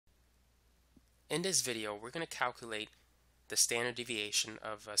In this video, we're going to calculate the standard deviation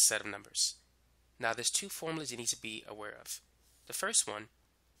of a set of numbers. Now, there's two formulas you need to be aware of. The first one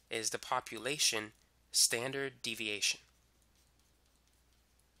is the population standard deviation.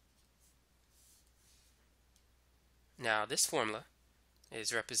 Now, this formula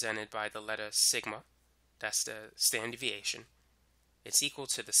is represented by the letter sigma. That's the standard deviation. It's equal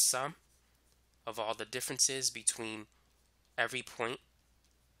to the sum of all the differences between every point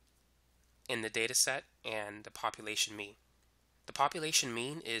in the data set and the population mean. The population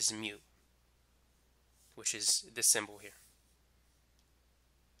mean is mu, which is this symbol here.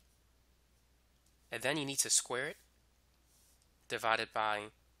 And then you need to square it, divided by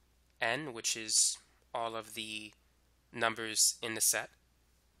n, which is all of the numbers in the set.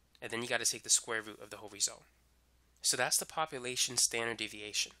 And then you got to take the square root of the whole result. So that's the population standard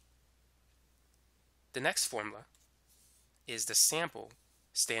deviation. The next formula is the sample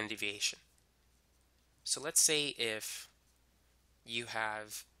standard deviation. So let's say if you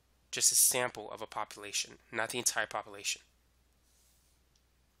have just a sample of a population, not the entire population.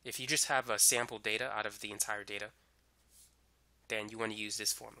 If you just have a sample data out of the entire data, then you want to use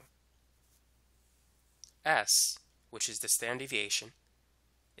this formula. S, which is the standard deviation,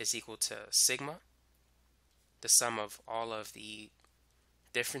 is equal to sigma, the sum of all of the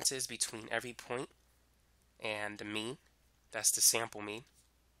differences between every point and the mean. That's the sample mean.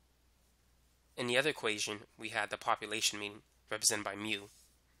 In the other equation, we had the population mean represented by mu,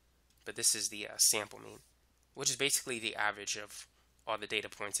 but this is the sample mean, which is basically the average of all the data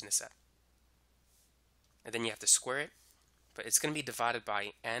points in the set. And then you have to square it, but it's going to be divided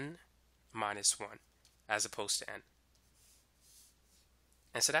by n minus 1 as opposed to n.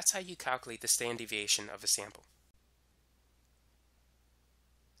 And so that's how you calculate the standard deviation of a sample.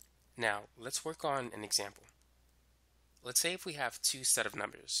 Now, let's work on an example. Let's say if we have two set of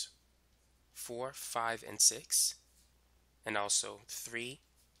numbers, 4, 5, and 6, and also 3,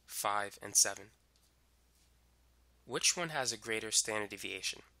 5, and 7. Which one has a greater standard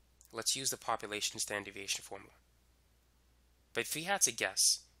deviation? Let's use the population standard deviation formula. But if we had to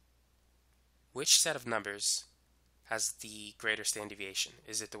guess, which set of numbers has the greater standard deviation?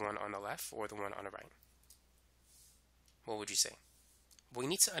 Is it the one on the left or the one on the right? What would you say? Well, you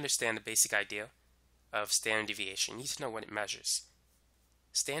need to understand the basic idea of standard deviation. You need to know what it measures.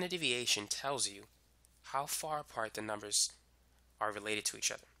 Standard deviation tells you how far apart the numbers are related to each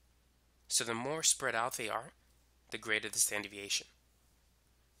other. So the more spread out they are, the greater the standard deviation.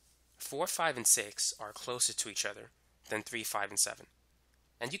 4, 5, and 6 are closer to each other than 3, 5, and 7.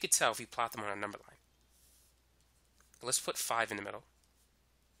 And you could tell if you plot them on a number line. Let's put 5 in the middle.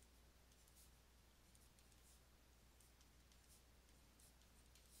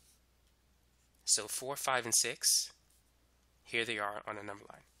 So 4, 5, and 6, here they are on a number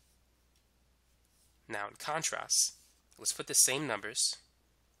line. Now in contrast, let's put the same numbers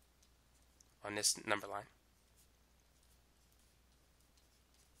on this number line.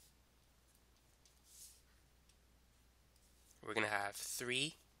 We're going to have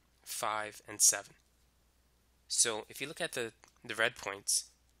 3, 5, and 7. So if you look at the red points,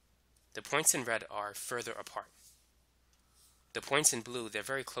 the points in red are further apart. The points in blue, they're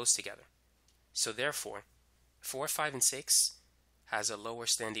very close together. So therefore, 4, 5, and 6 has a lower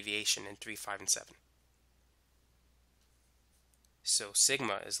standard deviation than 3, 5, and 7. So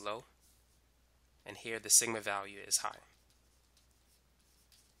sigma is low, and here the sigma value is high.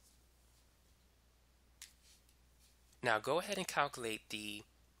 Now go ahead and calculate the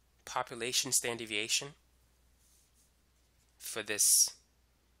population standard deviation for this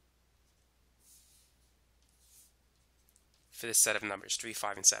set of numbers, 3,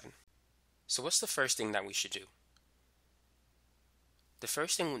 5, and 7. So what's the first thing that we should do? The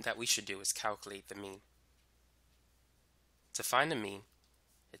first thing that we should do is calculate the mean. To find the mean,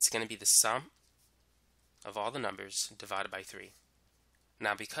 it's going to be the sum of all the numbers divided by 3.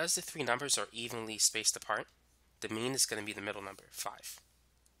 Now because the three numbers are evenly spaced apart, the mean is going to be the middle number, 5.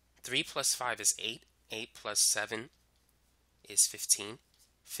 3 plus 5 is 8. 8 plus 7 is 15.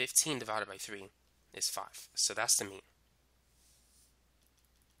 15 divided by 3 is 5. So that's the mean.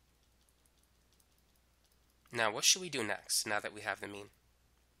 Now, what should we do next, now that we have the mean?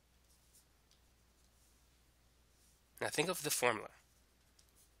 Now, think of the formula.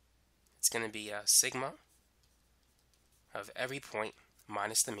 It's going to be sigma of every point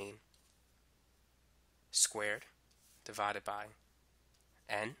minus the mean squared divided by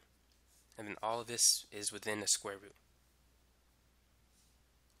n, and then all of this is within the square root.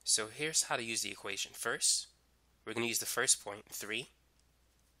 So here's how to use the equation. First, we're going to use the first point, 3,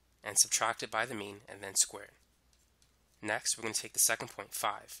 and subtract it by the mean and then square it. Next, we're going to take the second point,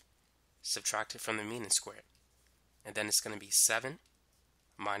 5, subtract it from the mean and square it. And then it's going to be 7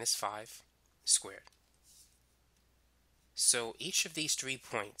 minus 5 squared. So each of these 3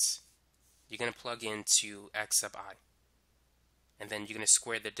 points, you're going to plug into x sub I. And then you're going to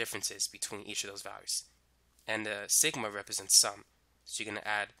square the differences between each of those values. And the sigma represents sum. So you're going to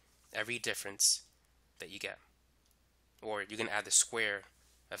add every difference that you get. Or you're going to add the square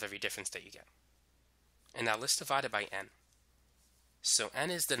of every difference that you get. And now let's divide it by n. So n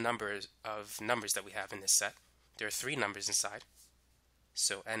is the number of numbers that we have in this set. There are 3 numbers inside.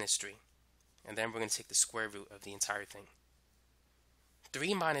 So n is 3. And then we're going to take the square root of the entire thing.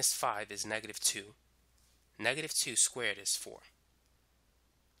 3 minus 5 is negative 2. Negative 2 squared is 4.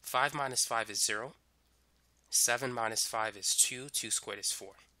 5 minus 5 is 0. 7 minus 5 is 2. 2 squared is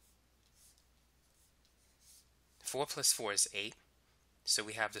 4. 4 plus 4 is 8. So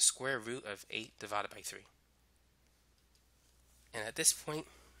we have the square root of 8 divided by 3. And at this point,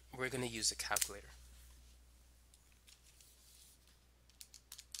 we're going to use a calculator.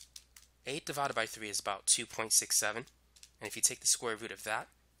 8 divided by 3 is about 2.67. And if you take the square root of that,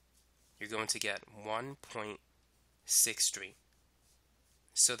 you're going to get 1.63.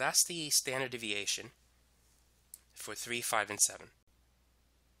 So that's the standard deviation for 3, 5, and 7.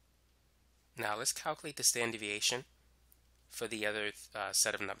 Now let's calculate the standard deviation for the other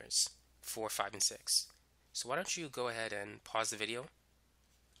set of numbers, 4, 5, and 6. So why don't you go ahead and pause the video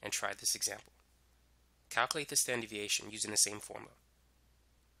and try this example. Calculate the standard deviation using the same formula.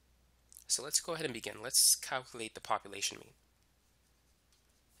 So let's go ahead and begin. Let's calculate the population mean.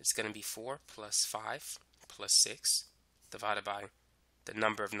 It's going to be 4 plus 5 plus 6 divided by the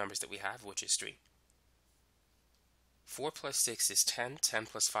number of numbers that we have, which is 3. 4 plus 6 is 10, 10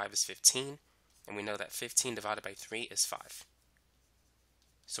 plus 5 is 15, and we know that 15 divided by 3 is 5.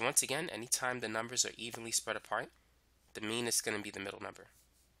 So once again, anytime the numbers are evenly spread apart, the mean is going to be the middle number.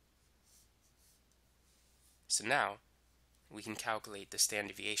 So now, we can calculate the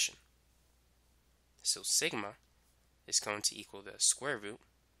standard deviation. So sigma is going to equal the square root,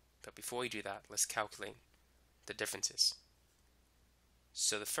 but before we do that, let's calculate the differences.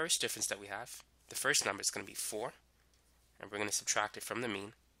 So the first difference that we have, the first number is going to be 4, and we're going to subtract it from the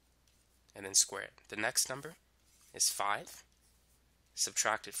mean, and then square it. The next number is 5,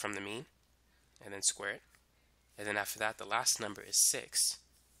 subtract it from the mean, and then square it. And then after that, the last number is 6.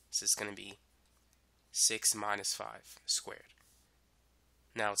 So it's going to be 6 minus 5 squared.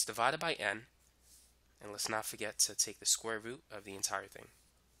 Now let's divide it by n, and let's not forget to take the square root of the entire thing.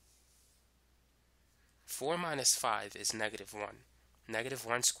 4 minus 5 is negative 1. Negative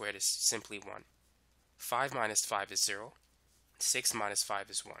 1 squared is simply 1. 5 minus 5 is 0. 6 minus 5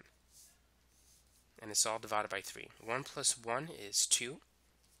 is 1. And it's all divided by 3. 1 plus 1 is 2.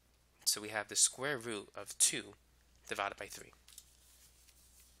 So we have the square root of 2 divided by 3.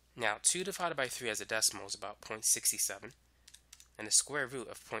 Now, 2 divided by 3 as a decimal is about 0.67. And the square root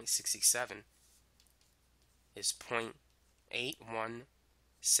of 0.67 is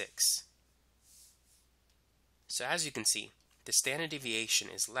 0.816. So as you can see, the standard deviation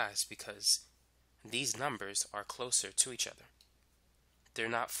is less because these numbers are closer to each other. They're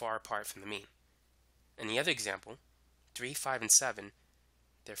not far apart from the mean. In the other example, 3, 5, and 7,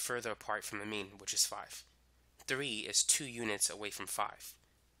 they're further apart from the mean, which is 5. 3 is 2 units away from 5.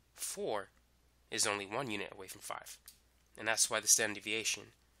 4 is only 1 unit away from 5. And that's why the standard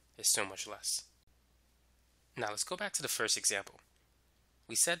deviation is so much less. Now let's go back to the first example.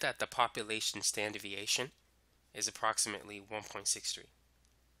 We said that the population standard deviation is approximately 1.63.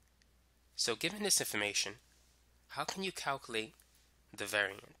 So given this information, how can you calculate the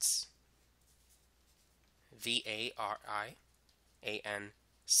variance? V-A-R-I-A-N-C-E.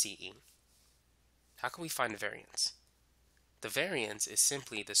 How can we find the variance? The variance is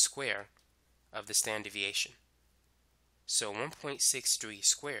simply the square of the standard deviation. So 1.63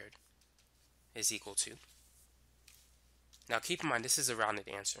 squared is equal to, now keep in mind this is a rounded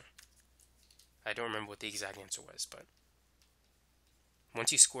answer. I don't remember what the exact answer was, but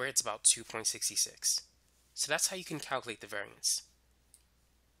once you square it, it's about 2.66. So that's how you can calculate the variance.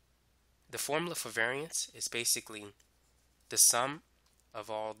 The formula for variance is basically the sum of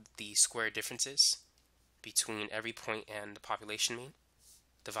all the square differences between every point and the population mean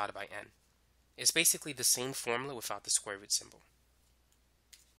divided by n. It's basically the same formula without the square root symbol.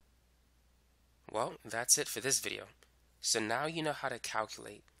 Well, that's it for this video. So now you know how to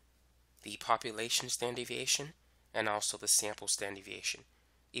calculate the population standard deviation and also the sample standard deviation.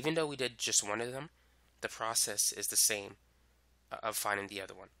 Even though we did just one of them, the process is the same of finding the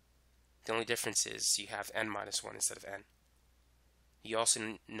other one. The only difference is you have n minus 1 instead of n. You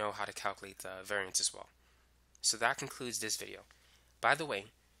also know how to calculate the variance as well. So that concludes this video. By the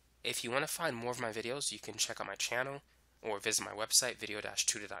way, If you want to find more of my videos, you can check out my channel or visit my website,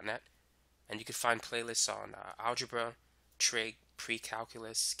 video-tutor.net, and you can find playlists on algebra, trig,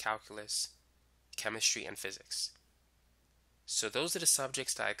 pre-calculus, calculus, chemistry, and physics. So those are the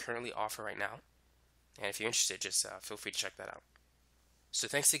subjects that I currently offer right now, and if you're interested, just feel free to check that out. So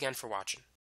thanks again for watching.